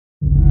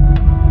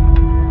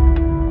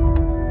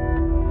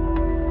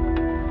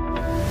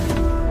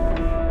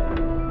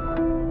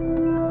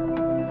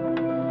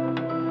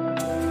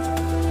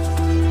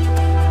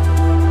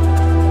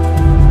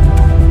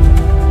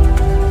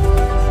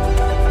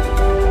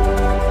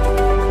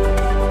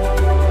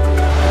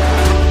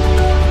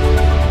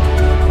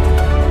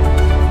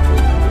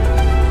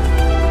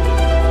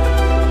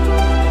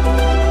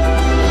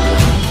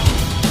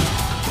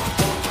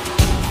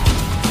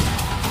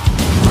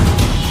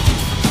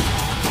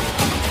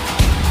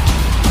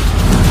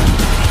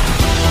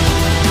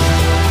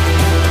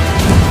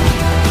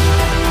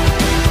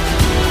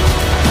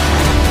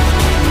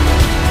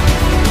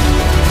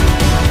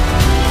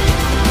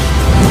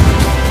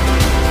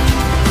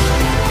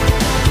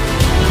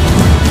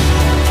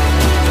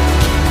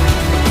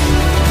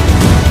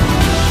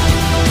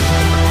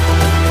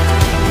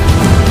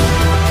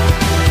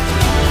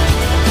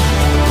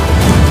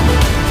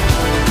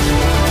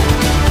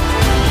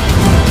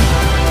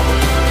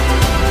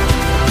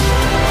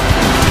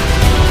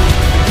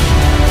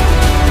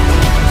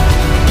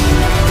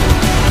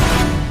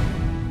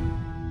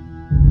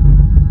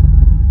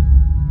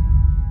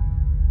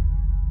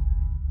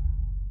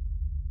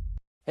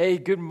Hey,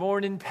 good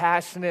morning,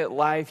 Passionate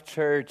Life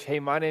Church. Hey,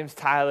 my name's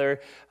Tyler.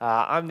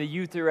 I'm the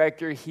youth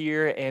director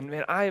here, and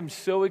man, I am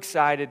so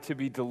excited to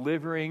be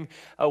delivering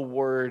a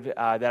word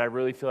that I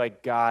really feel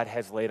like God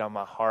has laid on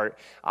my heart.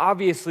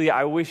 Obviously,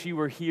 I wish you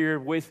were here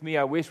with me.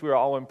 I wish we were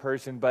all in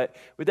person, but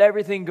with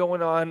everything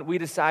going on, we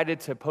decided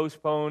to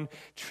postpone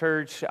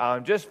church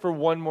just for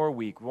one more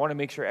week. We want to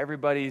make sure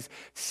everybody's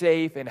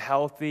safe and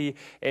healthy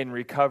and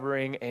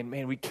recovering, and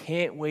man, we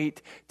can't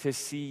wait to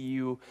see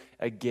you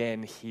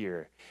again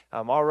here.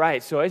 All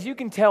right, so as you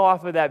can tell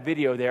off of that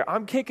video there,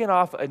 I'm kicking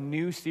off a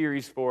new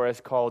series for us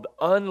called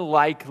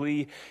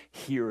Unlikely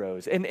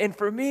Heroes. And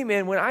for me,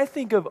 man, when I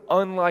think of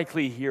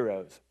unlikely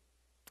heroes,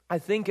 I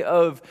think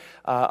of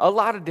a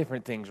lot of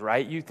different things,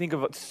 right? You think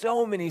of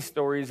so many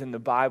stories in the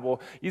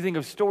Bible. You think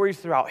of stories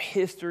throughout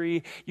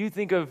history. You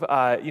think of,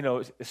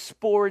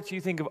 sports.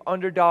 You think of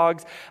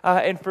underdogs.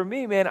 And for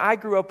me, man, I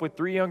grew up with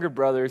three younger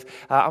brothers.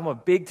 I'm a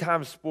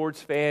big-time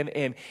sports fan,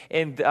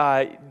 and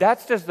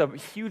that's just a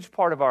huge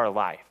part of our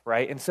life,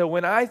 right? And so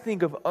when I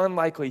think of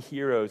unlikely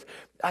heroes,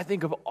 I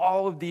think of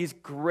all of these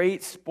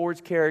great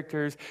sports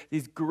characters,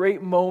 these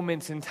great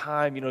moments in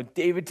time. You know,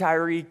 David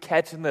Tyree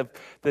catching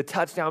the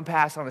touchdown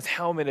pass on his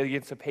helmet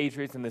against the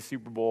Patriots in the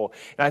Super Bowl.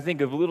 And I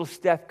think of little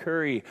Steph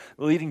Curry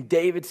leading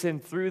Davidson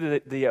through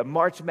the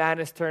March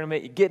Madness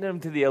tournament, getting them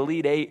to the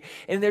Elite Eight.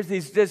 And there's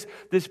this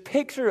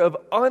picture of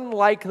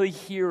unlikely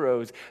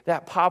heroes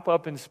that pop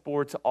up in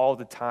sports all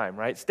the time,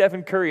 right?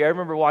 Stephen Curry, I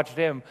remember watching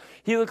him.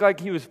 He looked like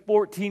he was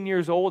 14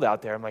 years old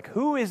out there. I'm like,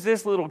 who is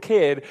this little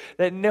kid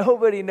that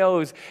nobody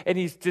knows? And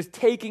he's just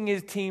taking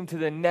his team to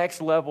the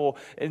next level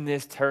in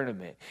this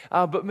tournament.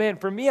 But man,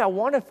 for me, I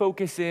want to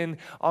focus in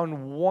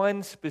on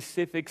one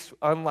specific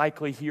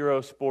unlikely hero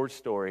sports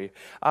story.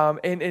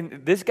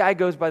 And this guy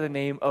goes by the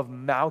name of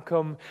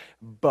Malcolm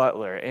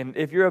Butler. And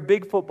if you're a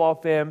big football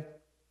fan,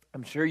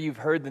 I'm sure you've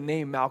heard the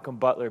name Malcolm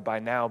Butler by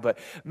now, but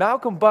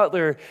Malcolm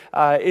Butler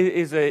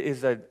is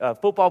a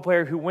football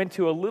player who went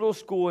to a little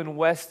school in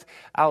West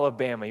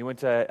Alabama. He went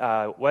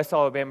to West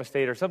Alabama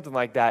State or something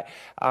like that,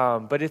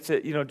 but it's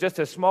just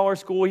a smaller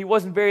school. He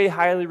wasn't very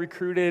highly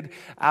recruited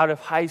out of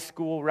high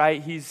school,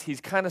 right?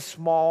 He's kind of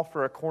small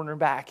for a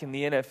cornerback in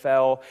the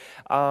NFL,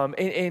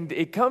 and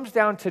it comes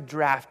down to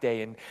draft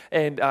day,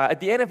 and at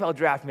the NFL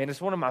draft, man,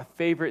 it's one of my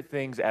favorite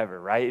things ever,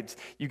 right?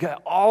 You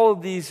got all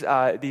of these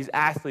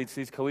athletes,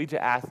 these collegiate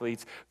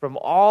athletes from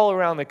all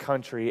around the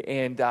country,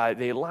 and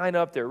they line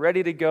up, they're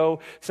ready to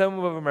go. Some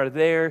of them are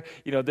there,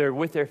 they're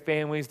with their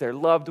families, their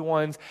loved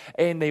ones,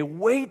 and they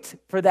wait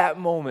for that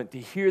moment to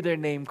hear their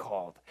name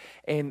called.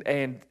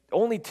 And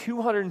only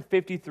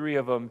 253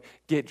 of them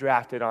get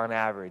drafted on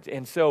average.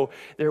 And so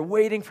they're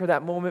waiting for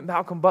that moment.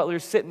 Malcolm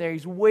Butler's sitting there,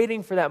 he's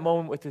waiting for that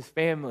moment with his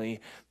family,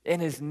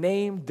 and his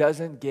name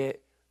doesn't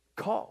get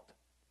called.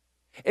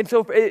 And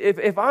so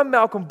if I'm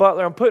Malcolm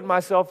Butler, I'm putting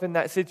myself in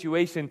that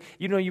situation.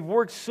 You've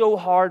worked so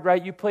hard,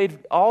 right? You played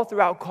all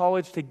throughout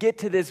college to get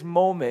to this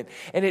moment,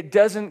 and it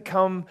doesn't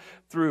come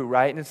through,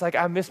 right? And it's like,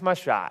 I missed my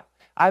shot.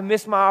 I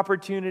missed my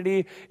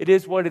opportunity. It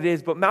is what it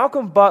is. But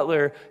Malcolm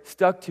Butler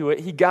stuck to it.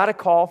 He got a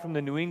call from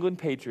the New England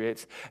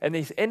Patriots, and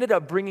they ended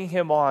up bringing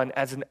him on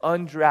as an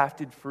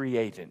undrafted free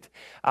agent.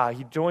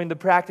 He joined the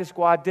practice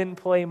squad, didn't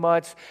play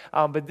much,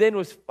 but then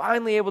was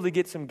finally able to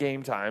get some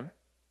game time.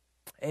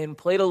 And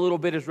played a little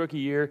bit his rookie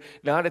year,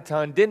 not a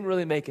ton, didn't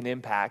really make an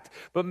impact.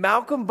 But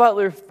Malcolm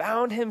Butler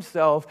found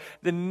himself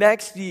the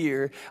next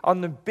year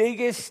on the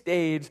biggest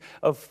stage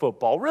of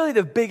football, really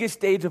the biggest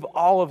stage of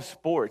all of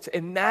sports,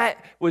 and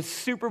that was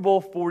Super Bowl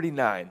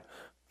 49.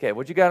 Okay,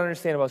 what you got to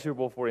understand about Super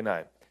Bowl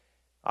 49?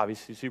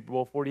 Obviously, Super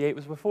Bowl 48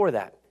 was before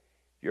that.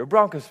 You're a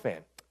Broncos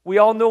fan. We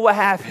all know what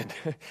happened.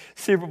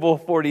 Super Bowl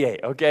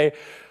 48, okay?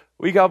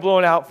 We got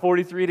blown out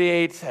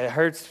 43-8. It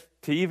hurts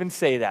to even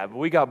say that, but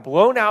we got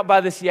blown out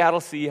by the Seattle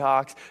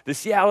Seahawks. The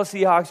Seattle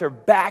Seahawks are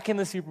back in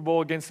the Super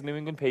Bowl against the New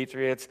England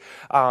Patriots.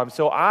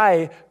 So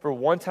I, for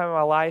one time in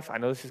my life, I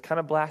know this is kind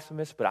of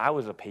blasphemous, but I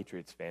was a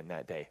Patriots fan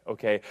that day,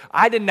 okay?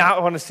 I did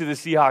not want to see the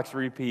Seahawks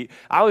repeat.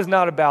 I was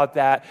not about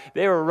that.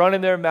 They were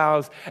running their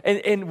mouths.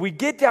 And we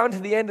get down to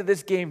the end of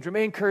this game.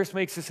 Jermaine Kearse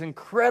makes this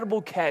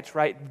incredible catch,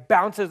 right?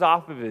 Bounces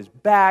off of his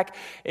back,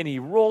 and he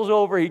rolls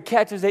over. He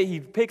catches it. He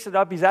picks it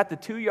up. He's at the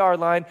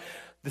 2-yard line.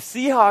 The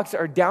Seahawks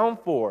are down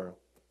 4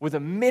 with a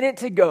minute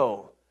to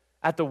go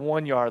at the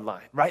 1-yard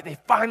line, right? They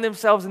find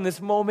themselves in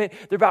this moment.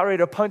 They're about ready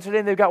to punch it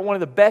in. They've got one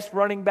of the best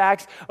running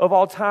backs of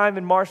all time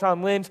in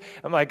Marshawn Lynch.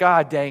 I'm like,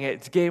 God dang it,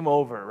 it's game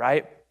over,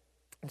 right?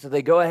 And so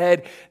they go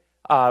ahead.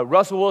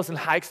 Russell Wilson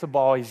hikes the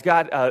ball. He's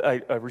got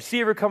a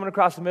receiver coming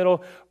across the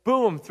middle.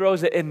 Boom,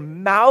 throws it.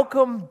 And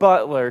Malcolm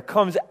Butler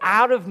comes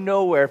out of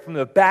nowhere from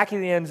the back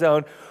of the end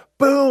zone.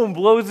 Boom,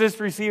 blows this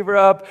receiver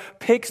up,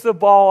 picks the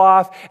ball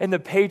off, and the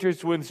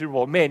Patriots win the Super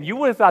Bowl. Man, you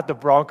would have thought the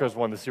Broncos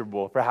won the Super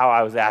Bowl for how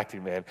I was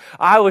acting, man.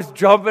 I was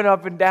jumping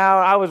up and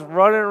down. I was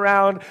running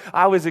around.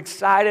 I was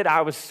excited.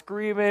 I was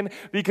screaming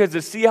because the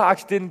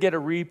Seahawks didn't get a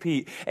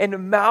repeat.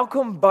 And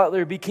Malcolm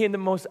Butler became the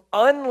most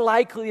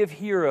unlikely of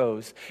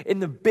heroes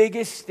in the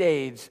biggest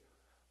stage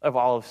of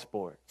all of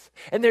sports.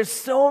 And there's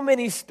so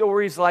many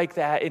stories like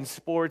that in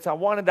sports. I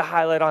wanted to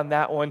highlight on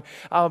that one.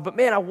 But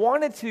man, I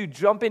wanted to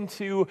jump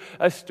into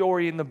a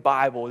story in the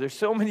Bible. There's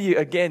so many,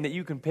 again, that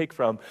you can pick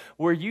from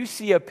where you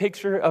see a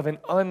picture of an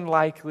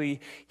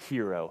unlikely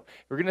hero.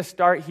 We're going to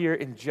start here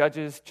in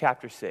Judges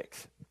chapter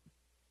 6.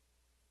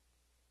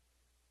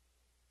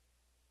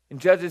 In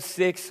Judges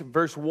 6,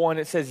 verse 1,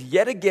 it says,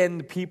 "Yet again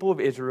the people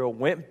of Israel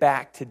went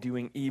back to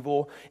doing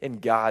evil in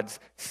God's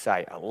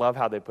sight." I love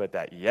how they put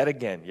that. Yet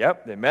again.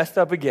 Yep, they messed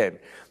up again.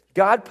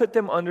 God put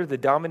them under the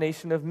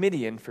domination of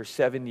Midian for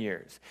 7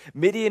 years.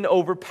 Midian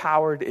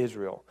overpowered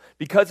Israel.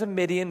 Because of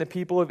Midian, the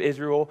people of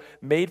Israel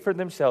made for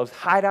themselves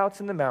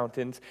hideouts in the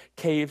mountains,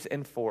 caves,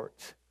 and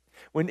forts.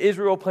 When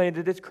Israel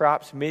planted its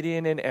crops,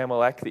 Midian and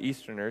Amalek, the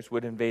Easterners,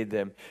 would invade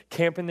them,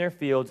 camp in their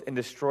fields, and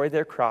destroy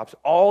their crops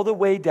all the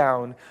way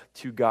down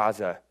to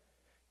Gaza.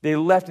 They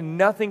left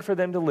nothing for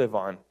them to live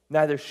on,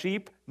 neither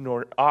sheep,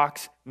 nor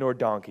ox, nor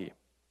donkey.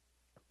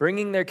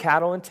 Bringing their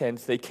cattle and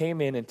tents, they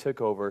came in and took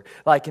over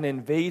like an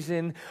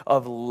invasion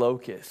of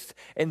locusts.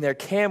 And their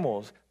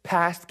camels,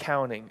 past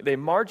counting, they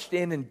marched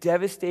in and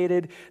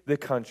devastated the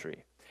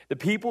country. The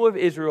people of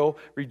Israel,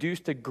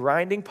 reduced to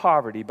grinding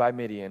poverty by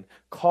Midian,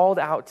 called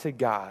out to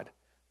God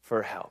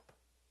for help.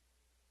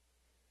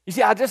 You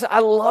see, I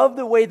love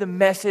the way the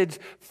Message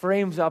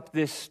frames up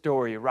this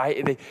story,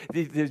 right?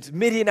 The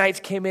Midianites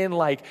came in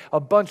like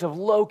a bunch of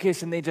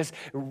locusts and they just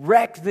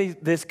wrecked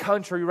this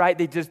country, right?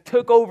 They just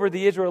took over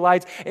the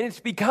Israelites. And it's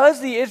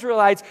because the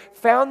Israelites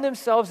found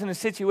themselves in a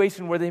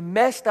situation where they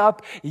messed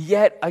up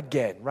yet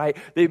again, right?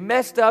 They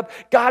messed up.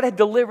 God had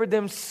delivered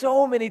them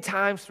so many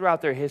times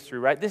throughout their history,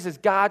 right? This is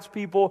God's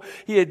people.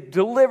 He had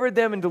delivered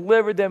them and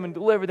delivered them and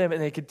delivered them,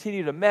 and they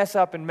continue to mess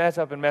up and mess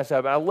up and mess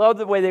up. And I love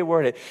the way they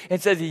word it.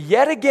 It says,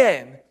 yet again,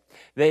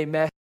 they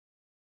messed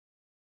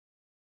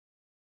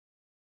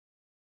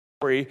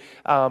up.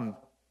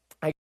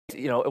 I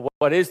guess,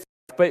 what is,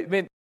 but it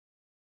meant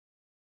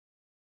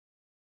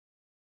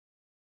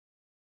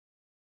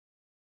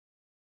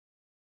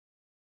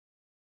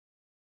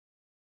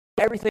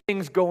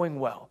everything's going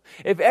well,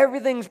 if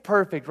everything's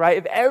perfect, right?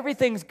 If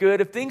everything's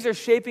good, if things are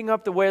shaping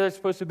up the way they're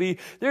supposed to be,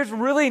 there's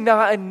really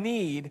not a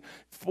need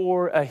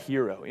for a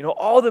hero.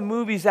 All the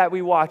movies that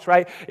we watch,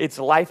 right? It's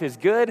life is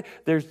good,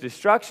 there's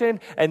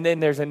destruction, and then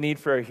there's a need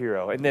for a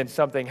hero. And then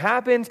something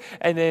happens,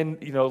 and then,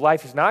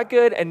 life is not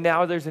good, and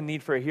now there's a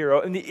need for a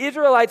hero. And the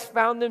Israelites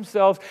found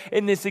themselves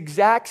in this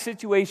exact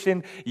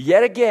situation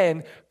yet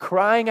again,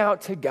 crying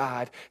out to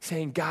God,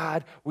 saying,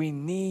 God, we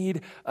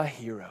need a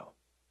hero.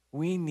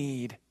 We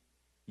need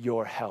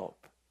your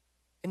help.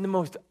 And the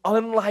most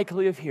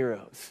unlikely of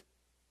heroes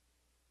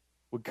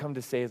would come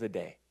to save the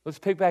day. Let's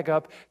pick back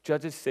up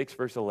Judges 6,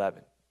 verse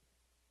 11.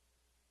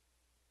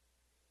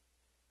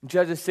 In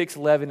Judges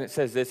 6:11, it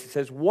says this. It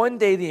says, "One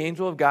day the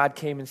angel of God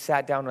came and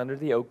sat down under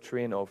the oak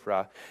tree in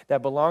Ophrah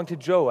that belonged to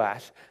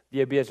Joash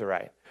the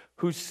Abiezrite,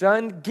 whose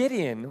son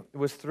Gideon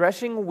was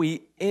threshing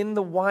wheat in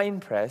the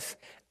winepress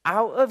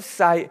out of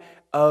sight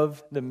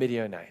of the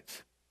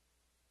Midianites."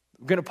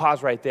 I'm going to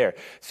pause right there.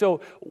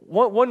 So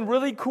one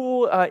really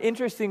cool,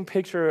 interesting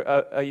picture,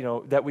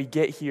 that we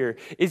get here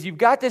is you've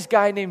got this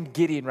guy named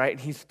Gideon, right?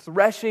 And he's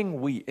threshing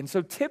wheat. And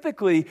so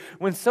typically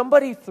when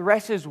somebody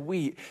threshes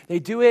wheat, they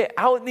do it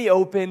out in the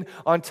open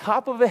on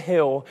top of a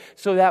hill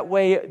so that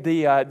way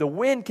the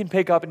wind can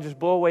pick up and just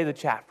blow away the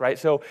chaff, right?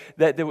 So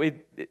that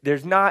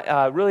there's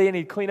not really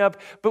any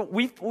cleanup. But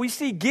we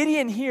see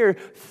Gideon here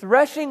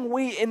threshing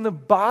wheat in the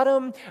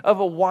bottom of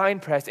a wine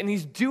press. And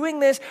he's doing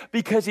this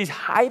because he's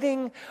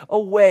hiding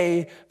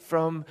away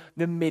from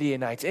the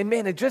Midianites. And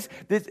man,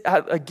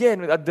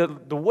 the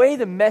way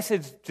the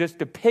Message just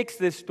depicts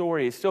this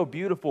story is so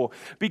beautiful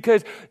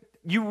because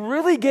you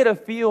really get a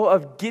feel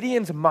of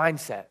Gideon's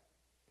mindset.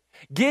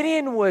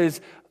 Gideon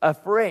was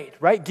afraid,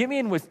 right?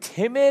 Gideon was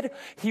timid,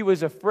 he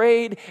was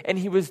afraid, and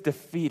he was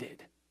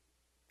defeated.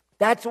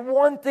 That's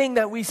one thing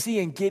that we see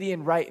in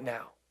Gideon right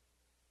now.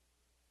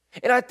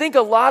 And I think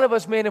a lot of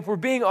us, man, if we're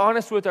being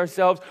honest with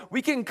ourselves,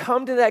 we can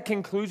come to that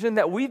conclusion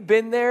that we've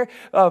been there,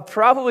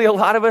 probably a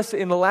lot of us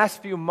in the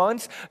last few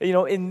months,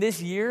 in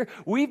this year,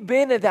 we've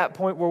been at that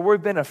point where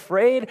we've been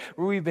afraid,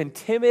 where we've been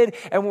timid,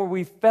 and where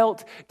we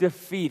felt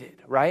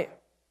defeated, right?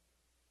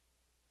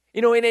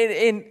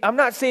 And I'm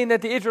not saying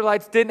that the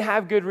Israelites didn't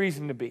have good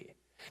reason to be.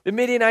 The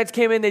Midianites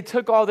came in, they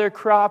took all their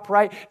crop,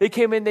 right? They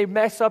came in, they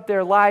messed up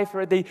their life,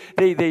 or they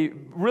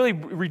really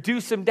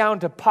reduced them down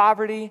to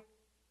poverty.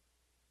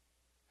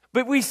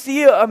 But we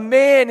see a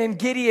man in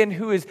Gideon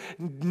who is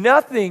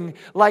nothing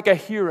like a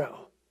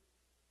hero.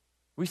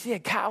 We see a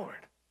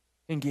coward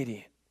in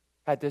Gideon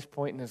at this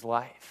point in his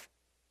life.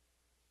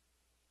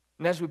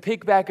 And as we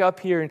pick back up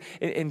here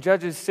in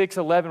Judges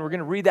 6:11, we're going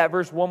to read that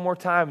verse one more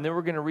time, and then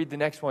we're going to read the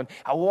next one.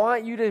 I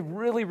want you to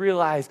really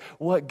realize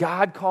what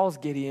God calls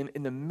Gideon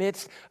in the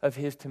midst of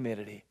his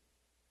timidity.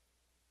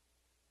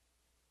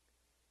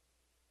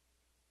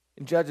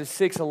 In Judges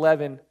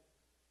 6:11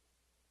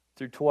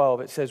 through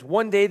 12, it says,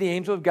 "One day the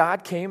angel of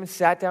God came and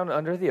sat down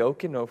under the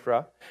oak in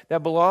Ophrah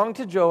that belonged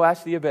to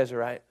Joash the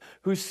Abiezrite,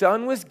 whose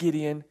son was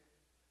Gideon,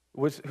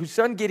 whose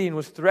son Gideon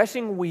was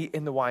threshing wheat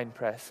in the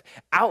winepress,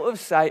 out of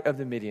sight of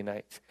the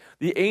Midianites,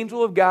 the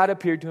angel of God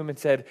appeared to him and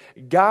said,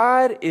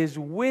 God is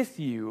with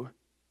you,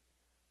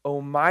 O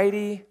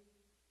mighty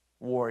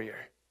warrior.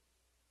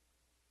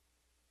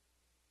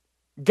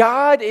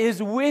 God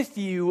is with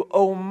you,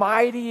 O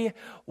mighty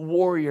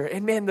warrior.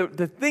 And man,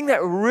 the thing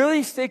that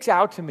really sticks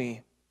out to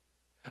me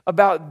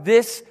about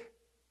this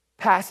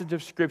passage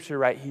of Scripture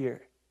right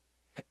here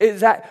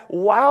is that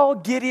while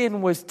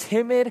Gideon was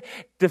timid,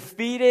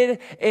 defeated,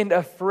 and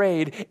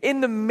afraid,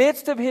 in the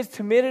midst of his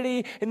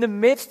timidity, in the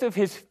midst of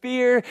his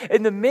fear,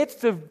 in the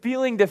midst of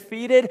feeling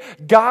defeated,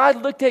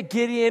 God looked at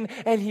Gideon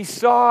and he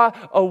saw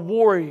a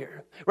warrior.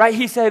 Right?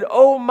 He said,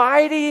 "Oh,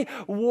 mighty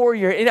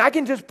warrior." And I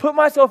can just put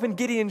myself in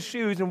Gideon's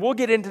shoes, and we'll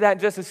get into that in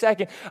just a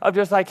second, of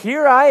just like,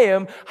 here I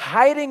am,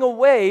 hiding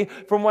away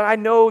from what I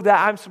know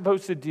that I'm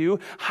supposed to do,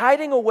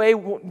 hiding away,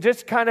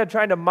 just kind of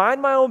trying to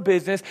mind my own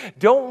business,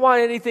 don't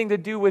want anything to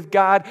do with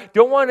God,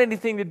 don't want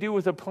anything to do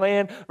with a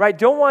plan, right?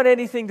 Don't want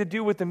anything to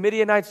do with the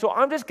Midianites, so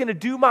I'm just going to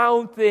do my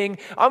own thing.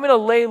 I'm going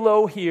to lay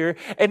low here.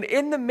 And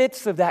in the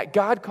midst of that,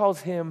 God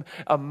calls him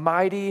a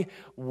mighty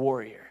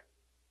warrior.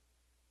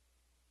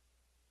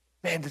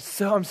 Man,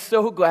 I'm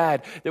so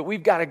glad that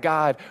we've got a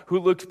God who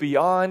looks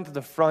beyond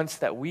the fronts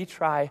that we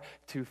try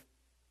to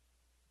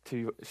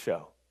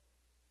show.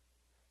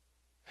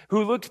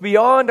 Who looks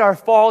beyond our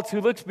faults,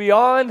 who looks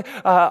beyond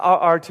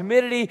our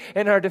timidity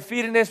and our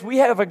defeatedness. We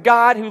have a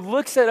God who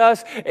looks at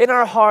us in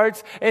our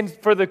hearts and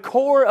for the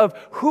core of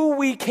who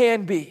we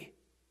can be.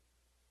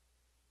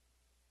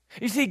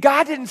 You see,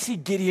 God didn't see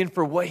Gideon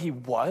for what he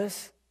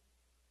was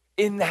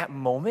in that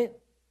moment.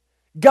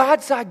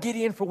 God saw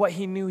Gideon for what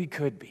he knew he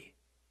could be.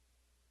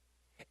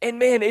 And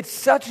man, it's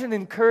such an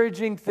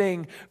encouraging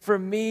thing for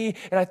me,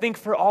 and I think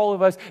for all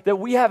of us, that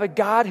we have a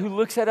God who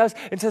looks at us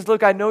and says,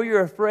 look, I know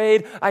you're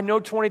afraid. I know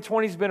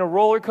 2020 has been a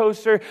roller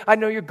coaster. I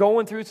know you're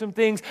going through some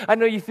things. I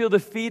know you feel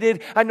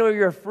defeated. I know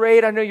you're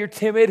afraid. I know you're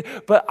timid.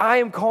 But I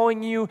am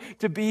calling you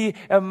to be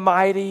a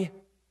mighty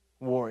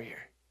warrior.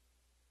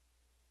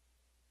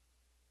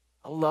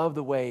 I love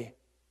the way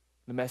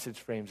the Message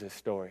frames this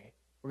story.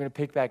 We're going to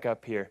pick back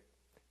up here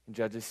in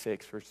Judges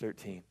 6, verse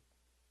 13.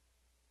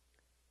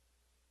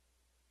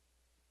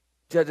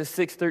 Judges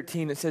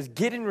 6:13, it says,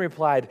 Gideon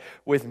replied,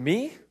 with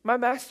me, my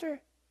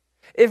master?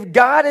 If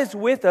God is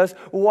with us,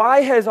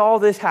 why has all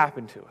this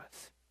happened to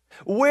us?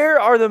 Where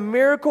are the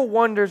miracle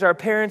wonders our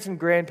parents and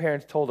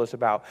grandparents told us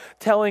about,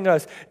 telling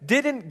us,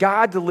 didn't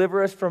God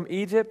deliver us from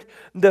Egypt?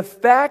 The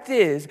fact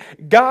is,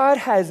 God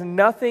has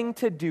nothing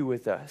to do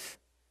with us.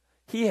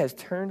 He has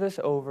turned us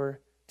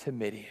over to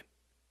Midian.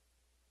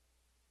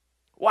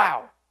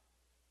 Wow.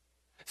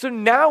 So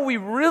now we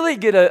really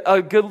get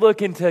a good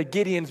look into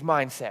Gideon's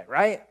mindset,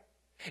 right?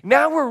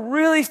 Now we're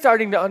really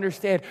starting to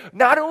understand,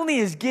 not only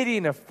is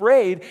Gideon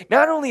afraid,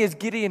 not only is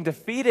Gideon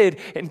defeated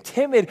and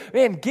timid,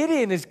 man,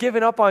 Gideon has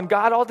given up on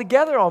God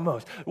altogether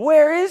almost.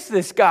 Where is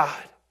this God?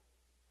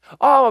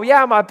 Oh,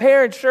 yeah, my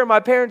parents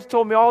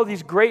told me all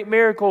these great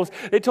miracles.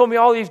 They told me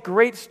all these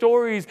great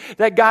stories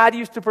that God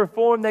used to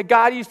perform, that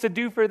God used to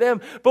do for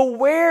them. But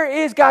where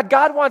is God?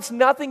 God wants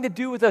nothing to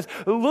do with us.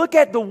 Look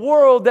at the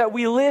world that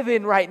we live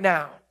in right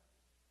now.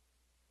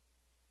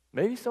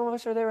 Maybe some of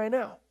us are there right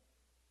now.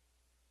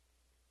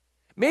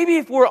 Maybe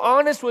if we're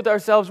honest with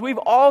ourselves, we've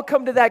all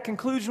come to that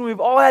conclusion. We've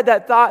all had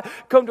that thought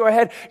come to our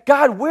head.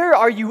 God, where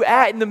are you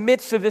at in the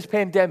midst of this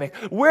pandemic?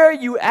 Where are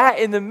you at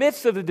in the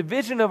midst of the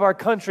division of our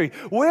country?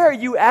 Where are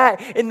you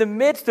at in the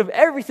midst of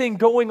everything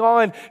going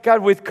on,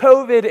 God, with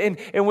COVID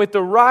and with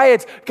the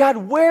riots? God,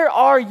 where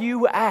are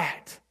you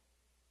at?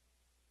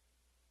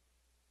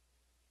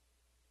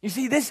 You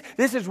see, this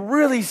is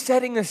really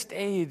setting the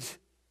stage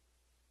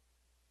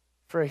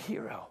for a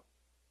hero,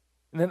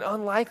 and an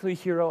unlikely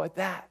hero at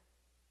that.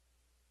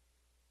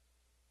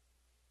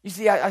 You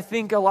see, I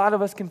think a lot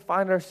of us can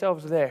find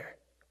ourselves there.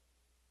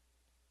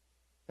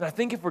 And I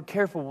think if we're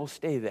careful, we'll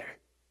stay there.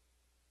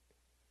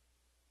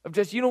 Of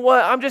just, you know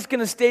what, I'm just going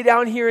to stay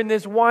down here in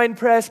this wine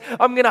press.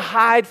 I'm going to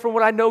hide from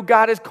what I know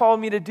God has called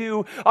me to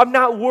do. I'm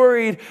not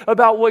worried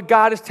about what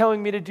God is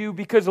telling me to do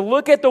because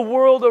look at the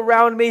world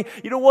around me.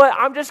 You know what,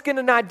 I'm just going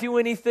to not do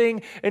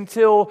anything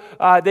until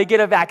they get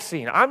a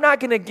vaccine. I'm not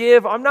going to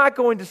give. I'm not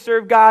going to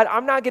serve God.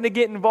 I'm not going to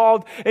get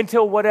involved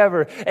until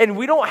whatever. And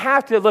we don't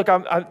have to, look,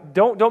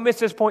 don't miss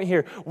this point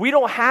here. We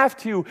don't have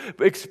to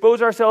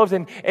expose ourselves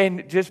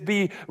and just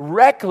be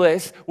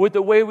reckless with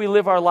the way we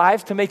live our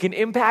lives to make an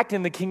impact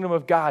in the kingdom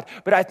of God.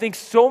 But I think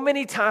so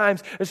many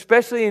times,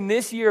 especially in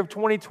this year of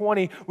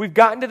 2020, we've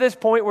gotten to this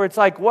point where it's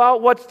like, well,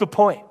 what's the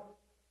point?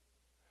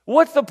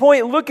 What's the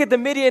point? Look at the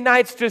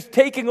Midianites just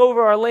taking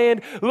over our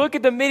land. Look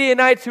at the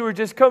Midianites who are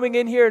just coming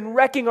in here and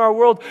wrecking our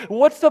world.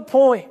 What's the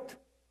point?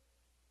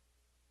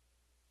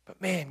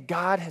 But man,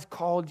 God has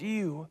called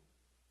you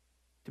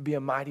to be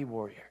a mighty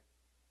warrior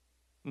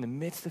in the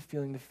midst of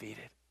feeling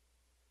defeated,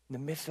 in the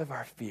midst of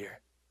our fear.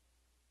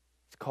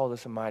 He's called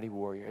us a mighty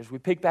warrior. As we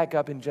pick back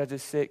up in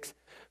Judges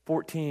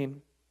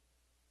 6:14,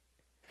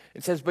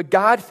 it says, but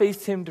God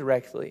faced him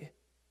directly.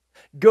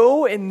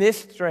 Go in this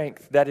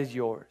strength that is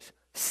yours.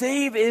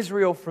 Save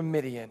Israel from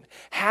Midian.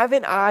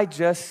 Haven't I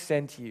just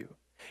sent you?"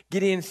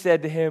 Gideon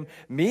said to him,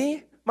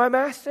 "Me, my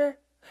master?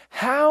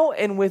 How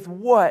and with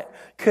what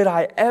could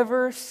I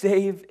ever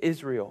save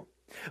Israel?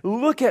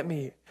 Look at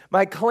me.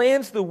 My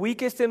clan's the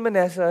weakest in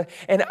Manasseh,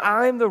 and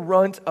I'm the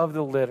runt of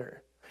the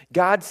litter."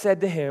 God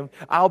said to him,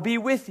 "I'll be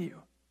with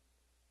you.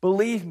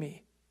 Believe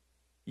me,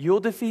 you'll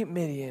defeat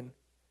Midian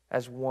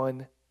as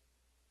one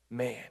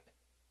man."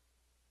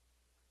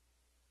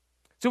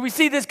 So we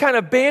see this kind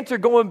of banter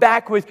going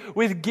back with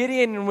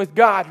Gideon and with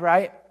God,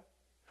 right?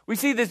 We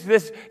see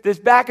this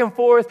back and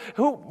forth.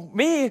 Who,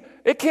 me?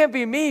 It can't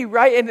be me,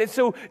 right? And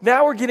so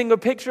now we're getting a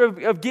picture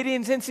of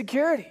Gideon's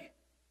insecurity.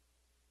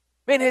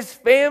 Man, his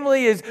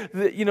family is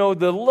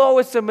the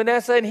lowest of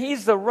Manasseh, and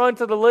he's the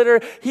runt of the litter.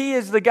 He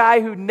is the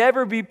guy who'd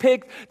never be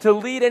picked to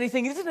lead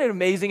anything. Isn't it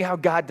amazing how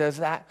God does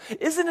that?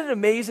 Isn't it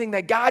amazing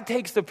that God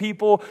takes the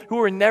people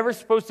who are never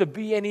supposed to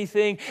be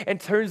anything and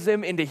turns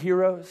them into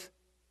heroes?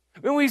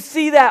 When we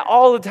see that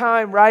all the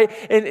time, right?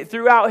 And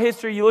throughout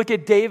history, you look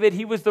at David,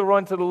 he was the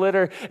runt of the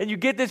litter. And you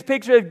get this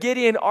picture of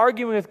Gideon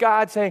arguing with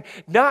God saying,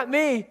 "Not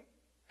me.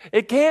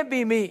 It can't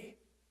be me."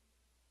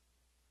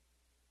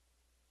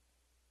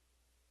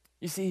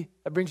 You see,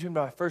 that brings me to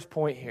my first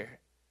point here.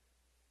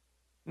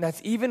 And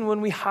that's even when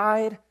we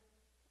hide,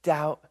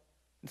 doubt,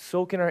 and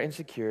sulk in our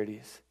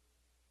insecurities,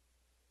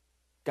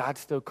 God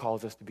still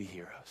calls us to be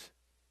heroes.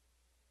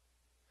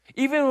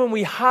 Even when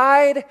we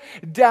hide,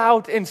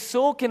 doubt, and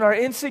sulk in our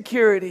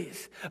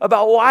insecurities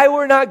about why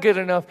we're not good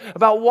enough,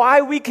 about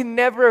why we can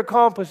never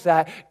accomplish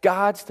that,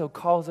 God still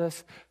calls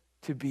us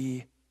to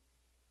be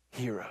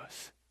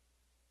heroes.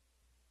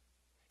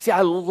 See,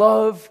 I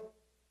love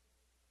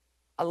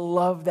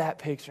that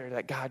picture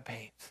that God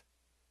paints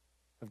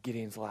of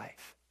Gideon's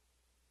life.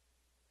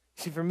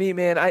 See, for me,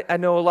 man, I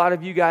know a lot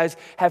of you guys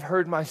have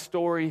heard my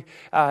story.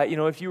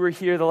 If you were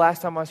here the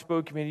last time I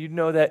spoke, man, you'd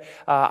know that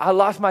I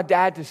lost my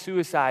dad to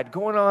suicide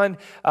going on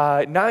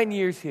 9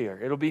 years here.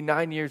 It'll be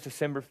 9 years,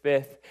 December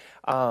 5th.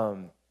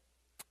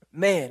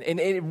 Man, and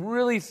it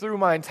really threw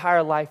my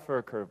entire life for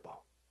a curveball.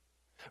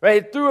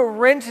 Right, it threw a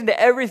wrench into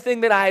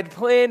everything that I had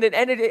planned and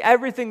ended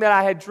everything that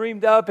I had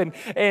dreamed up. And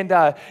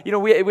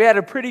we had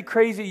a pretty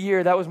crazy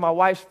year. That was my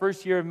wife's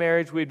first year of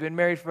marriage. We'd been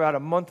married for about a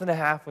month and a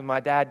half when my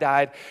dad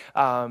died.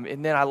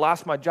 And then I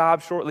lost my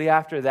job shortly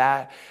after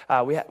that.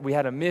 We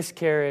had a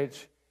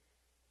miscarriage.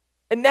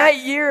 And that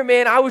year,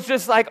 man, I was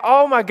just like,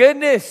 oh my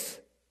goodness.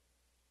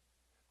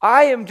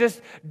 I am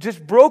just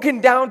broken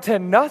down to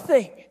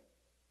nothing.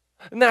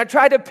 And then I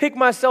tried to pick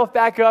myself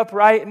back up,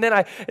 right? And then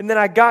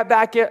I got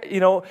back,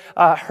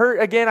 hurt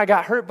again. I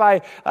got hurt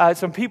by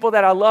some people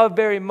that I love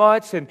very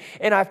much. And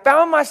I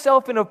found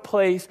myself in a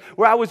place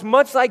where I was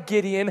much like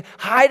Gideon,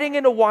 hiding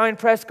in a wine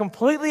press,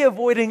 completely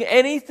avoiding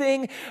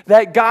anything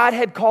that God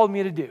had called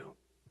me to do.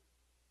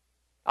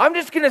 I'm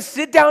just going to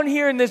sit down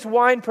here in this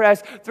wine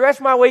press, thresh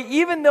my way,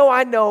 even though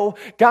I know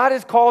God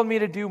has called me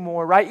to do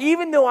more, right?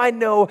 Even though I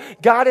know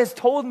God has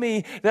told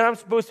me that I'm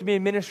supposed to be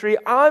in ministry,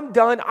 I'm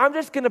done. I'm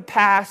just going to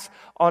pass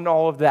on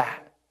all of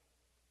that.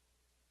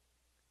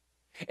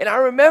 And I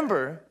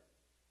remember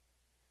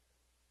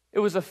it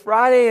was a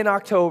Friday in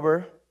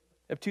October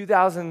of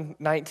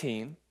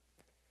 2019.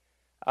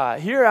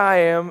 Here I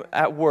am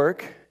at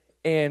work,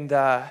 and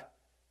I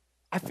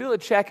feel a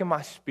check in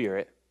my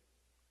spirit.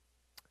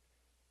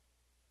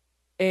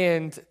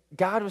 And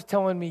God was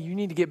telling me, you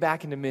need to get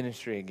back into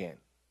ministry again.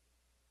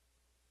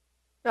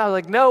 And I was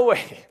like, no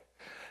way.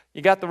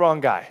 You got the wrong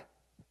guy.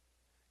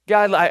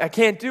 God, I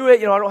can't do it.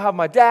 I don't have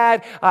my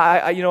dad.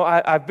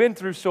 I've been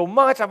through so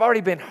much. I've already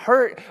been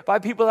hurt by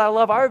people that I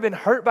love. I've already been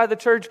hurt by the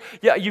church.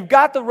 Yeah, you've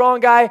got the wrong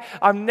guy.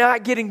 I'm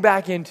not getting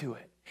back into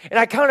it. And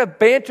I kind of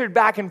bantered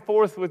back and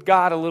forth with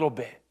God a little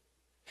bit.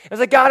 I was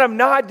like, God, I'm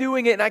not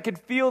doing it. And I could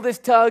feel this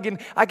tug,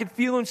 and I could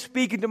feel him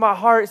speaking to my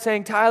heart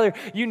saying, Tyler,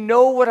 you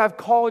know what I've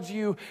called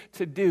you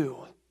to do.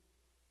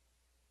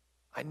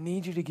 I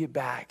need you to get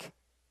back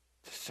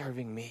to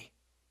serving me.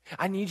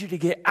 I need you to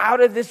get out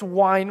of this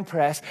wine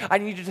press. I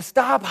need you to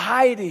stop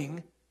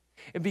hiding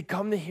and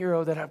become the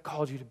hero that I've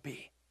called you to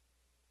be.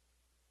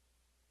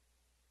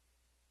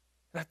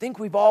 And I think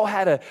we've all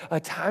had a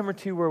time or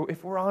two where,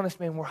 if we're honest,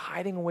 man, we're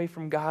hiding away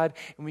from God,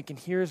 and we can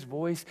hear his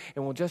voice,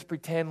 and we'll just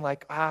pretend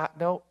like,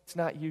 no, it's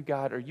not you,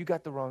 God, or you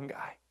got the wrong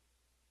guy.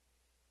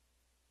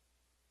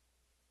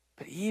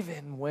 But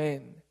even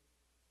when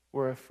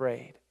we're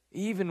afraid,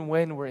 even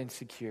when we're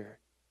insecure,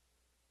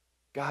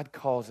 God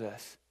calls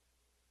us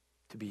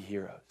to be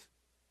heroes.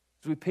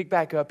 As we pick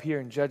back up here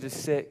in Judges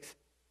 6,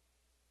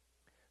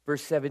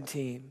 verse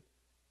 17, it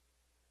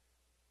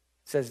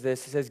says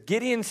this. It says,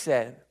 Gideon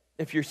said,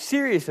 if you're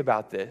serious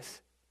about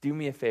this, do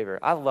me a favor.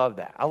 I love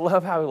that. I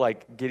love how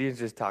Gideon's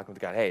just talking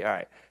with God. Hey, all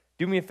right,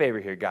 do me a favor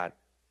here, God.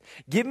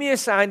 Give me a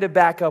sign to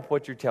back up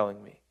what you're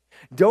telling me.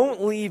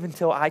 Don't leave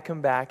until I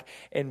come back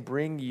and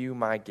bring you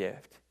my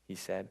gift, he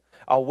said.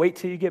 I'll wait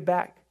till you get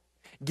back.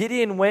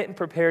 Gideon went and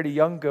prepared a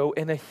young goat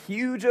and a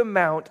huge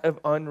amount of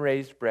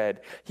unraised bread.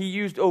 He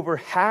used over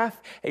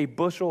half a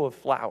bushel of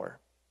flour.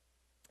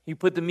 He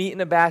put the meat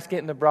in a basket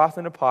and the broth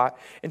in a pot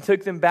and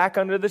took them back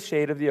under the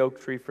shade of the oak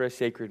tree for a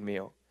sacred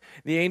meal.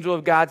 The angel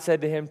of God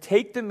said to him,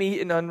 "Take the meat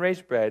and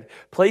unraised bread,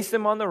 place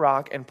them on the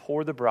rock, and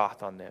pour the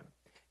broth on them."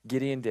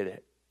 Gideon did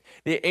it.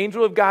 The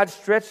angel of God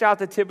stretched out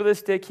the tip of the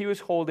stick he was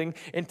holding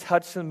and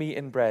touched the meat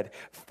and bread.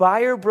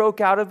 Fire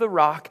broke out of the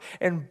rock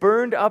and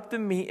burned up the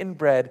meat and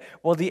bread,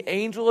 while the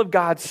angel of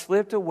God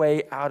slipped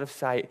away out of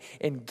sight.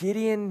 And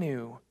Gideon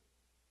knew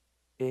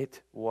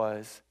it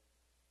was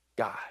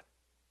God.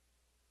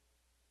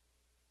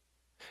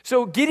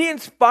 So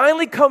Gideon's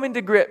finally coming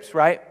to grips,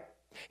 right?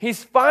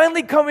 He's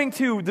finally coming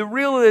to the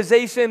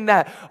realization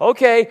that,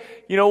 okay,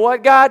 you know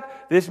what, God?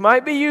 This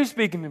might be you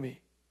speaking to me.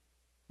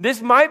 This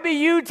might be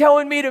you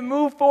telling me to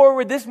move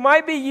forward. This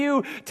might be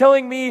you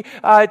telling me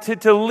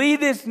to lead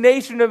this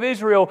nation of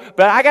Israel.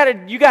 But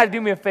you got to do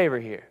me a favor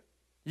here.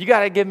 You got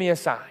to give me a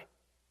sign.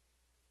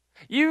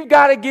 You've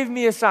got to give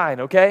me a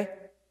sign, okay?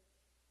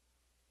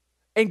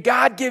 And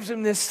God gives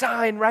him this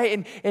sign,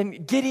 right?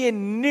 And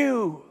Gideon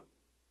knew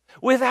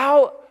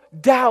without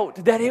doubt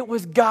that it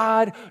was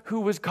God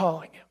who was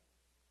calling him.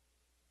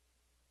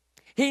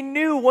 He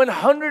knew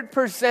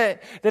 100%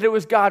 that it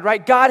was God,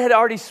 right? God had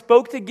already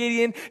spoke to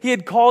Gideon. He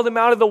had called him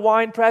out of the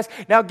wine press.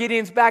 Now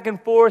Gideon's back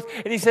and forth,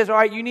 and he says, all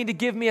right, you need to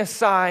give me a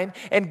sign.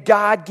 And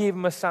God gave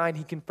him a sign.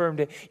 He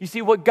confirmed it. You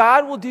see, what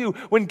God will do,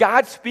 when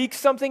God speaks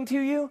something to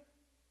you,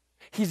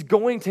 he's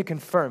going to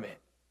confirm it.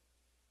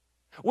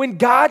 When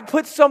God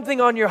puts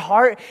something on your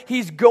heart,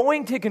 he's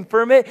going to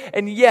confirm it.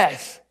 And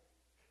yes,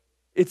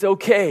 it's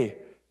okay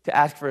to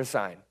ask for a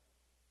sign.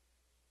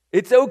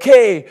 It's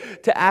okay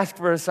to ask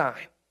for a sign.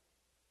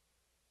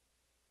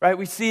 Right?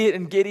 We see it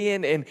in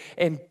Gideon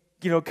and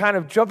kind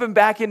of jumping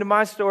back into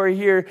my story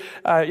here,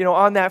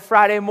 on that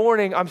Friday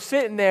morning, I'm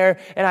sitting there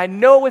and I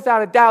know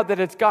without a doubt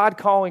that it's God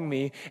calling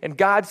me and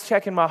God's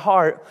checking my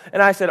heart.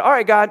 And I said, all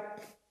right, God,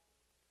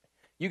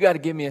 you got to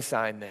give me a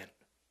sign then.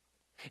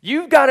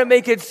 You've got to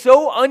make it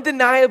so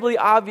undeniably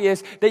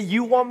obvious that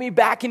you want me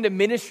back into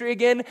ministry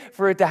again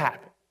for it to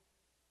happen.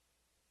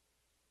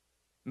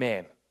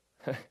 Man,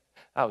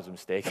 that was a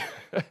mistake.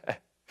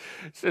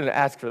 Shouldn't have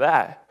asked for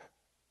that.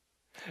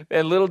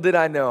 And little did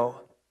I know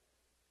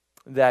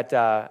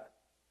that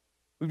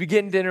we'd be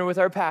getting dinner with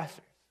our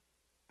pastors.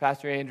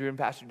 Pastor Andrew and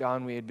Pastor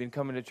Don, we had been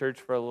coming to church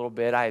for a little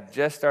bit. I had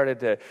just started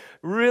to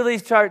really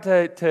start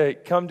to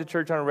come to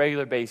church on a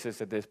regular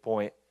basis at this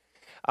point.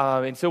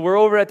 And so we're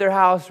over at their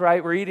house,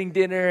 right? We're eating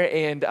dinner,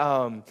 and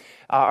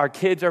our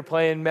kids are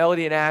playing.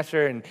 Melody and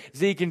Asher and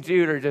Zeke and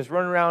Jude are just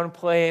running around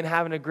playing,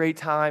 having a great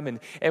time.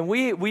 And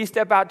we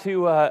step out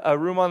to a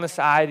room on the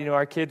side.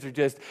 Our kids are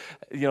just,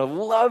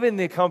 loving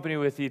the company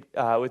with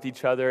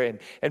each other.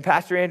 And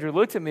Pastor Andrew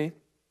looked at me,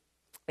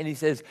 and he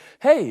says,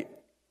 "Hey,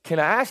 can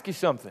I ask you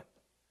something?"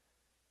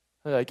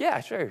 I was like, "Yeah,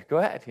 sure. Go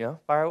ahead.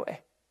 Fire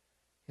away."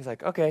 He's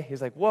like, "Okay."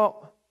 He's like,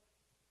 "Well,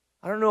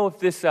 I don't know if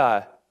this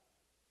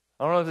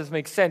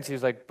makes sense." He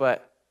was like,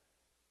 "But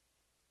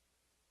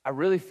I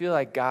really feel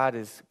like God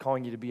is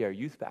calling you to be our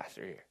youth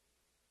pastor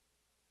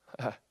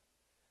here."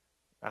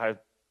 I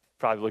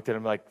probably looked at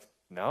him like,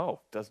 "No,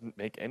 doesn't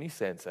make any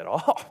sense at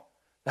all.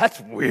 That's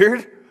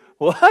weird.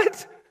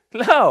 What?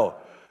 No."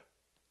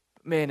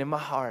 Man, in my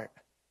heart,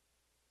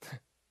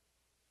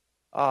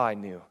 I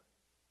knew.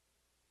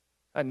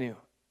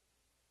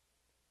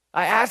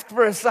 I asked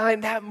for a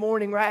sign that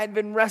morning, right? I had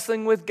been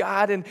wrestling with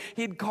God, and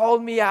he'd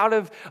called me out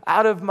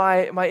of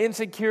my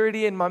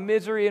insecurity and my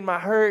misery and my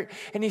hurt.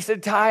 And he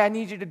said, "Ty, I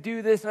need you to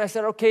do this." And I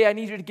said, "Okay, I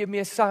need you to give me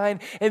a sign."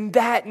 And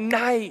that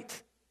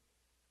night,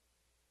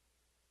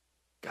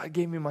 God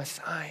gave me my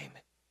sign.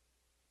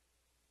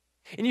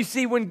 And you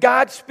see, when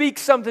God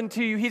speaks something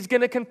to you, he's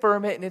going to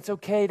confirm it, and it's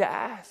okay to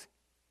ask.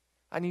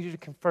 I need you to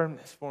confirm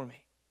this for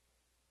me.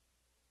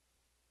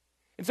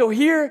 And so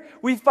here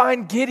we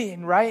find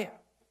Gideon, right?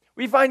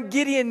 We find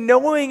Gideon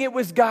knowing it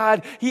was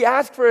God. He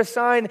asked for a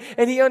sign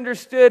and he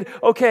understood,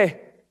 okay,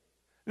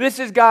 this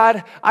is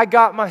God. I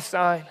got my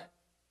sign.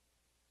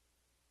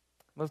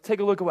 Let's take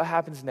a look at what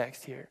happens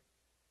next here.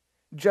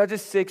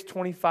 Judges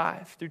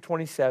 6:25 through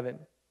 27.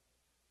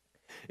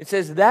 It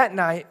says, that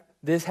night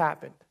this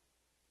happened.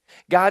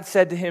 God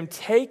said to him,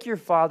 "Take your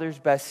father's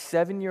best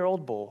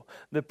 7-year-old bull,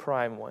 the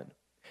prime one.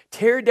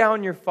 Tear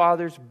down your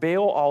father's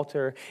Baal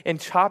altar and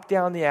chop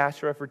down the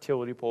Asherah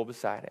fertility pole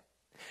beside it.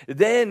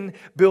 Then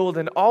build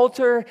an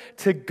altar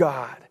to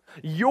God,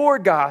 your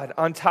God,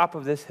 on top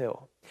of this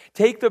hill.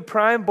 Take the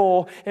prime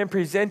bull and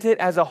present it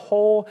as a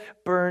whole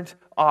burnt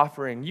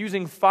offering,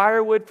 using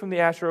firewood from the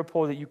Asherah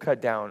pole that you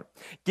cut down."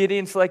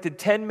 Gideon selected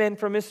 10 men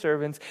from his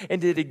servants and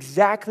did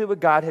exactly what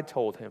God had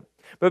told him.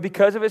 But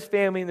because of his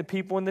family and the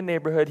people in the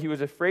neighborhood, he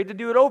was afraid to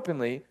do it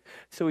openly,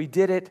 so he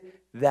did it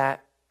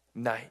that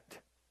night.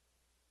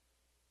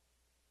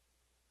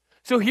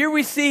 So here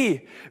we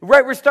see,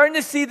 right, we're starting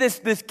to see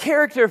this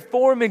character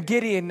form in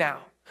Gideon now.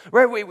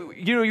 Right,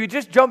 you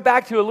just jump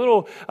back to a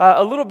little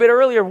bit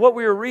earlier what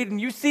we were reading.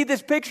 You see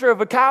this picture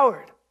of a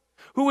coward.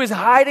 who is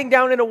hiding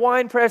down in a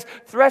wine press,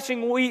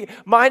 threshing wheat,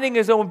 minding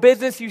his own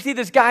business. You see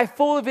this guy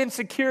full of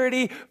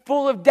insecurity,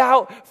 full of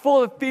doubt,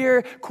 full of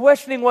fear,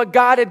 questioning what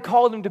God had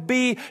called him to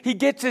be. He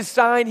gets his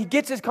sign, he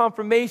gets his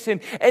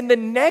confirmation, and the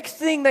next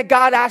thing that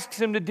God asks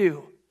him to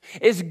do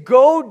is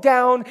go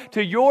down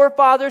to your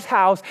father's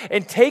house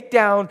and take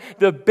down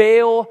the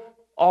Baal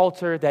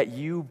altar that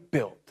you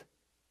built.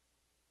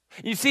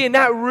 You see, and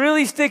that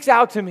really sticks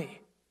out to me.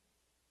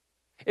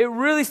 It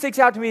really sticks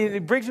out to me, and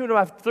it brings me to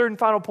my third and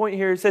final point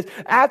here. It says,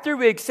 after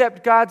we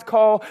accept God's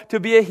call to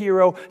be a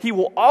hero, He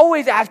will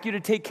always ask you to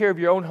take care of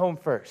your own home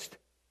first.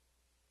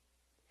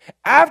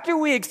 After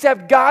we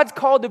accept God's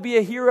call to be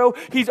a hero,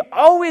 He's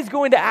always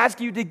going to ask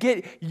you to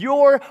get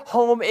your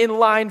home in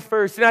line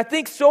first. And I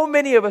think so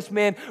many of us,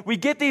 man, we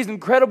get these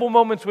incredible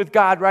moments with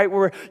God, right?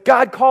 Where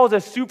God calls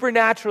us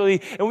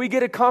supernaturally and we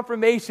get a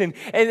confirmation.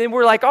 And then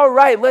we're like, all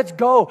right, let's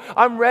go.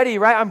 I'm ready,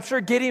 right? I'm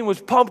sure Gideon was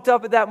pumped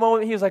up at that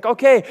moment. He was like,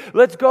 okay,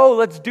 let's go.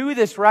 Let's do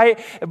this,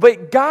 right?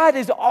 But God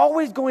is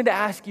always going to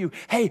ask you,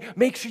 hey,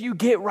 make sure you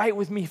get right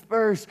with me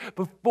first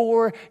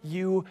before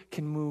you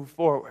can move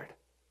forward.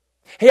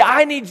 Hey,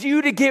 I need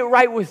you to get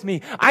right with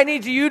me. I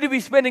need you to be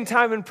spending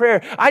time in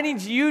prayer. I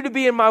need you to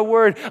be in my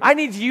word. I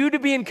need you to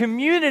be in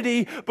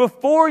community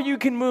before you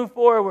can move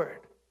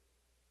forward.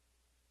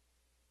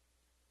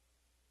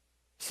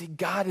 See,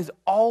 God is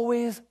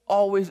always,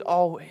 always,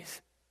 always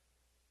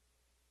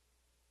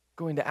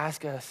going to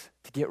ask us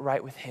to get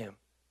right with Him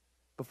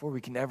before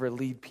we can ever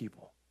lead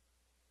people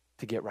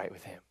to get right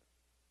with Him.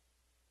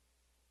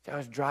 See, I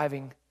was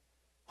driving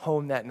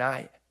home that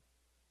night,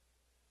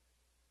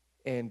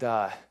 and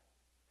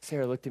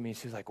Sarah looked at me and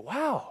she was like,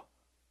 wow,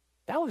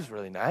 that was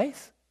really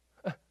nice.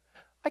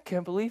 I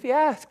can't believe he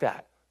asked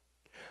that.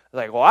 I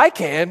was like, well, I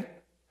can.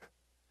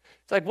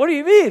 It's like, what do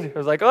you mean? I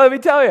was like, oh, let me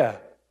tell you.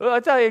 Well,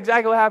 I'll tell you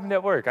exactly what happened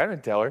at work. I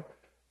didn't tell her.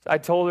 So I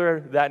told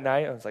her that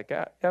night. I was like,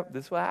 yeah, yep,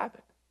 this is what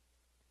happened.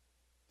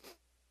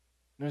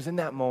 And it was in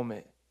that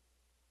moment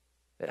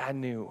that I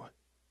knew,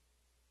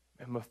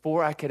 and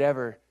before I could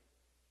ever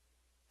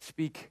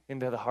speak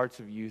into the hearts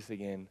of youth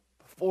again,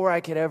 before I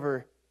could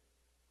ever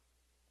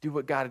do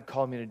what God had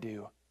called me to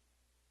do,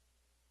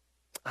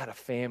 I had a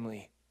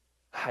family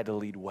I had to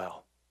lead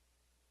well.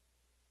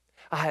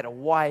 I had a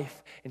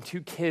wife and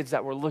 2 kids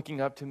that were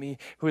looking up to me,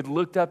 who had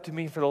looked up to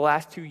me for the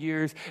last 2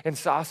 years and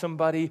saw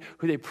somebody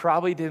who they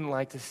probably didn't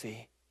like to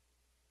see.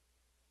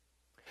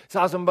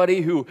 Saw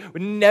somebody who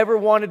never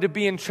wanted to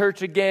be in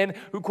church again,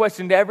 who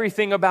questioned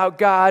everything about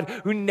God,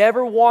 who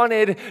never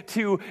wanted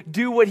to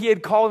do what He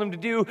had called him to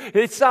do.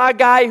 They saw a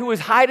guy who was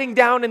hiding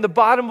down in the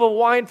bottom of a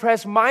wine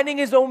press, minding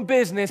his own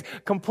business,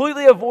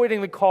 completely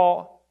avoiding the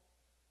call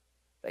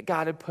that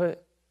God had put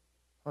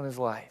on his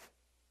life.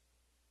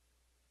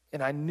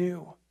 And I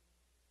knew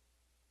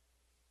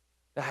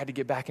that I had to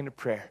get back into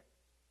prayer.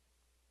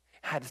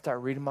 I had to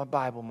start reading my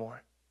Bible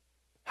more.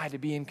 I had to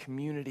be in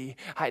community.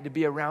 I had to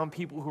be around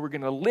people who were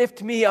going to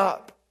lift me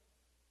up.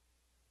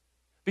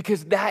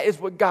 Because that is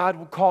what God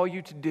will call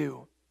you to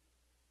do.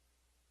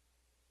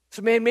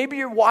 So man, maybe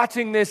you're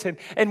watching this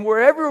and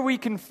wherever we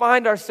can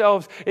find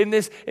ourselves in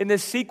this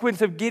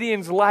sequence of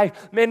Gideon's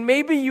life, man,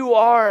 maybe you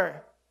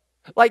are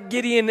like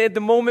Gideon at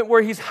the moment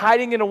where he's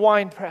hiding in a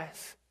wine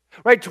press.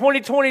 Right,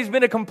 2020 has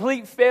been a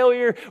complete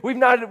failure. We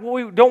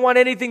don't want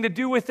anything to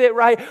do with it,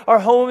 right? Our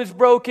home is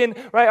broken,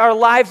 right? Our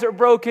lives are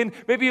broken.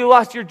 Maybe you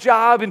lost your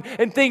job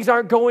and things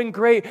aren't going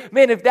great.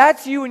 Man, if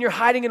that's you and you're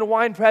hiding in a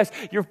wine press,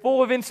 you're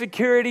full of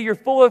insecurity, you're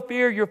full of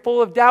fear, you're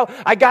full of doubt,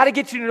 I got to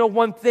get you to know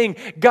one thing.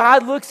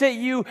 God looks at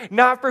you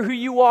not for who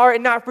you are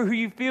and not for who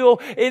you feel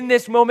in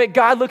this moment.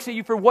 God looks at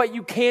you for what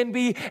you can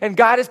be, and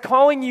God is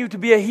calling you to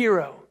be a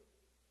hero.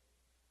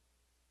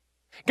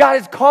 God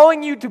is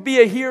calling you to be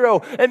a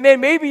hero. And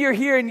man, maybe you're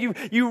here and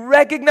you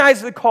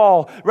recognize the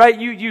call, right?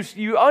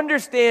 You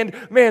understand,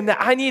 man, that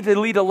I need to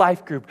lead a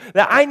life group,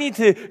 that I need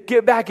to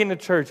get back into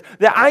church,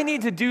 that I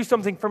need to do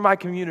something for my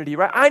community,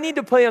 right? I need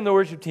to play on the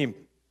worship team.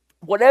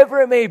 Whatever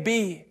it may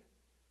be,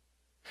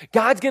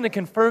 God's going to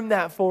confirm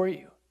that for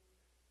you.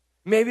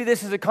 Maybe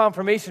this is a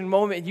confirmation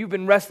moment. You've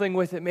been wrestling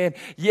with it, man.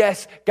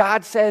 Yes,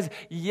 God says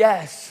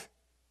yes.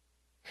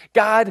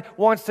 God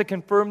wants to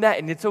confirm that,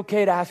 and it's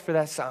okay to ask for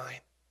that sign.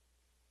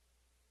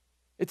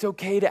 It's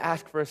okay to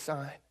ask for a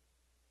sign.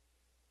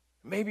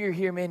 Maybe you're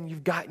here, man, and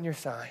you've gotten your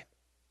sign.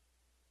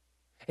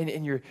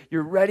 And you're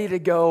ready to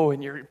go,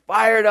 and you're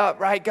fired up,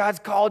 right? God's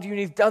called you, and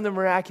He's done the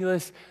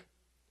miraculous.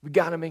 We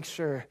got to make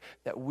sure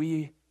that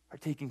we are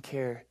taking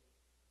care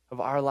of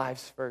our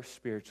lives first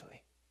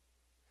spiritually.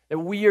 That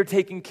we are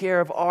taking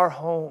care of our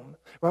home.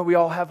 Right? We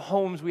all have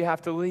homes we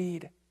have to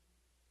lead.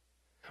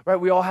 Right?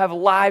 We all have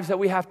lives that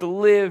we have to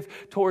live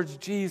towards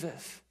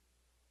Jesus.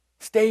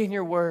 Stay in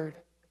your word.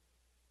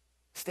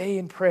 Stay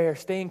in prayer.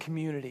 Stay in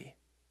community.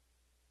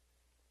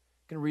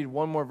 I'm going to read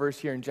one more verse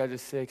here in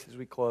Judges 6 as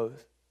we close.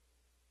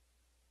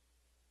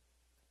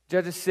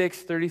 Judges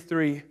 6,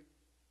 33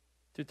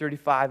 through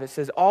 35, it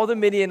says, all the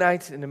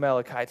Midianites and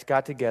Amalekites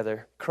got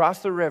together,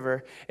 crossed the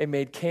river, and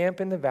made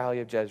camp in the valley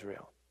of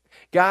Jezreel.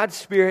 God's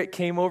Spirit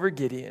came over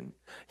Gideon.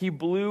 He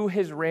blew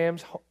his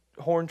ram's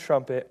horn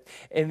trumpet,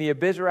 and the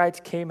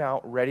Abiezrites came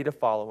out ready to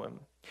follow him.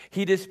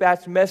 He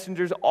dispatched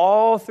messengers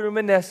all through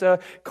Manasseh,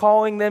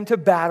 calling them to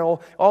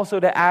battle, also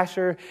to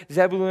Asher,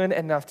 Zebulun,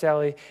 and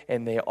Naphtali,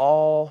 and they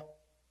all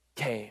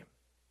came.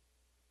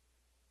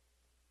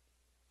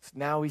 So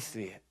now we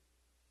see it.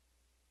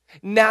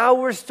 Now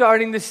we're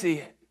starting to see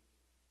it.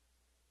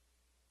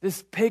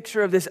 This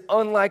picture of this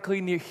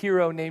unlikely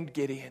hero named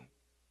Gideon.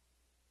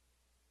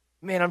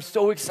 Man, I'm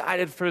so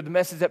excited for the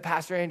message that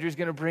Pastor Andrew is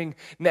going to bring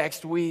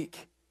next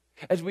week,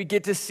 as we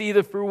get to see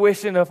the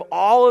fruition of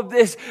all of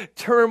this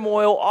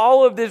turmoil,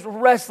 all of this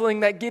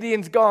wrestling that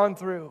Gideon's gone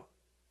through.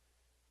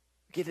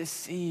 We get to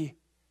see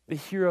the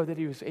hero that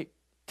he was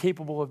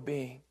capable of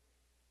being.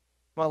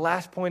 My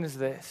last point is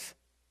this.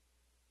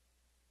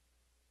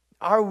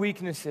 Our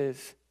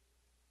weaknesses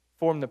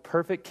form the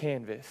perfect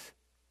canvas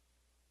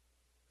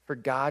for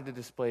God to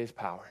display his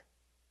power.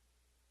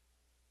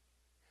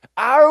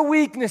 Our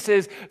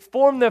weaknesses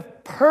form the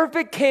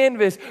perfect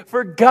canvas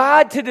for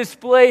God to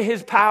display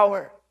his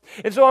power.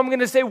 And so I'm going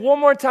to say one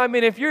more time,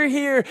 and if you're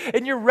here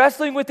and you're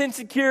wrestling with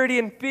insecurity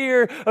and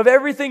fear of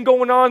everything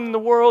going on in the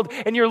world,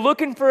 and you're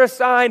looking for a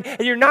sign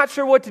and you're not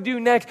sure what to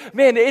do next,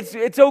 man,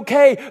 it's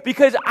okay,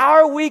 because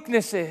our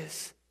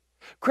weaknesses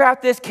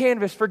craft this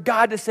canvas for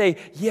God to say,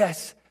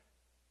 yes,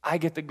 I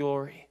get the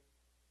glory.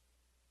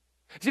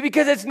 See,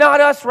 because it's not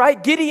us,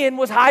 right? Gideon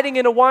was hiding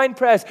in a wine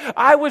press.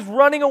 I was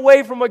running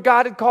away from what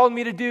God had called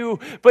me to do,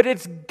 but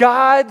it's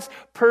God's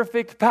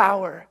perfect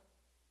power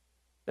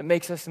that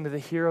makes us into the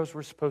heroes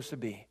we're supposed to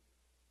be.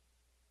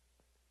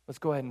 Let's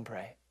go ahead and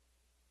pray.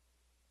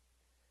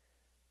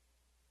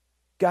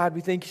 God,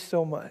 we thank you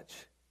so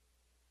much.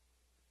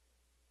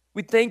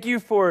 We thank you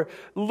for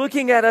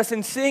looking at us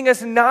and seeing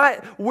us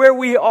not where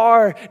we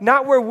are,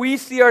 not where we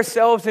see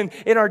ourselves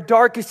in our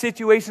darkest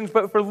situations,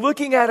 but for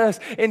looking at us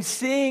and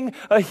seeing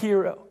a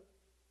hero.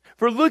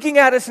 For looking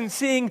at us and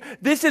seeing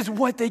this is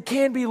what they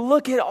can be.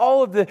 Look at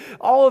all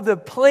of the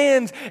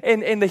plans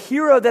and the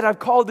hero that I've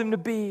called them to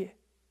be.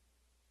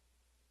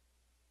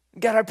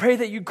 God, I pray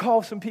that you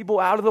call some people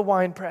out of the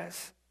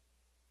winepress.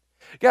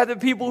 God, the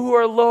people who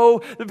are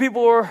low, the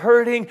people who are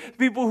hurting, the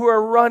people who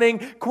are running,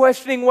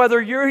 questioning whether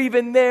you're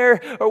even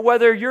there or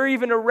whether you're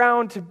even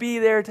around to be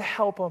there to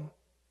help them.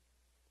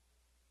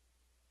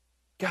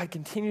 God,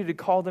 continue to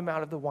call them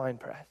out of the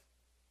winepress.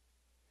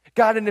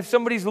 God, and if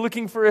somebody's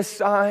looking for a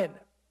sign,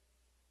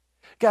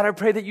 God, I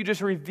pray that you just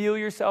reveal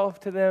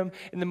yourself to them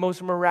in the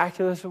most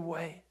miraculous of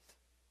ways.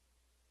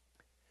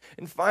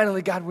 And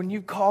finally, God, when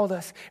you called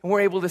us and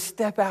we're able to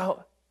step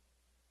out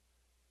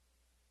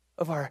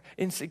of our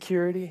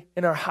insecurity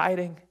and our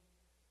hiding,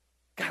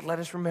 God, let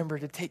us remember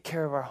to take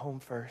care of our home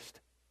first,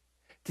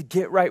 to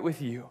get right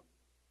with you.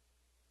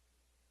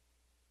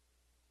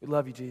 We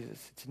love you,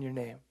 Jesus. It's in your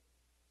name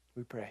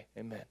we pray.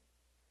 Amen.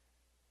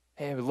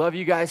 Hey, we love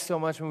you guys so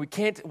much, and we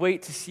can't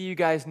wait to see you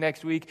guys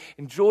next week.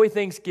 Enjoy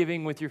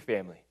Thanksgiving with your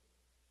family.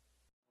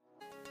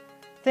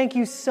 Thank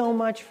you so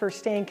much for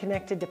staying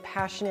connected to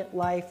Passionate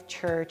Life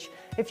Church.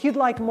 If you'd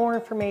like more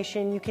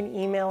information, you can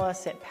email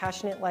us at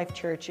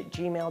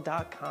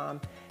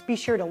passionatelifechurch@gmail.com. Be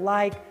sure to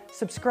like,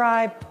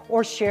 subscribe,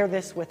 or share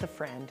this with a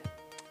friend.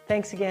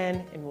 Thanks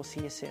again, and we'll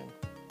see you soon.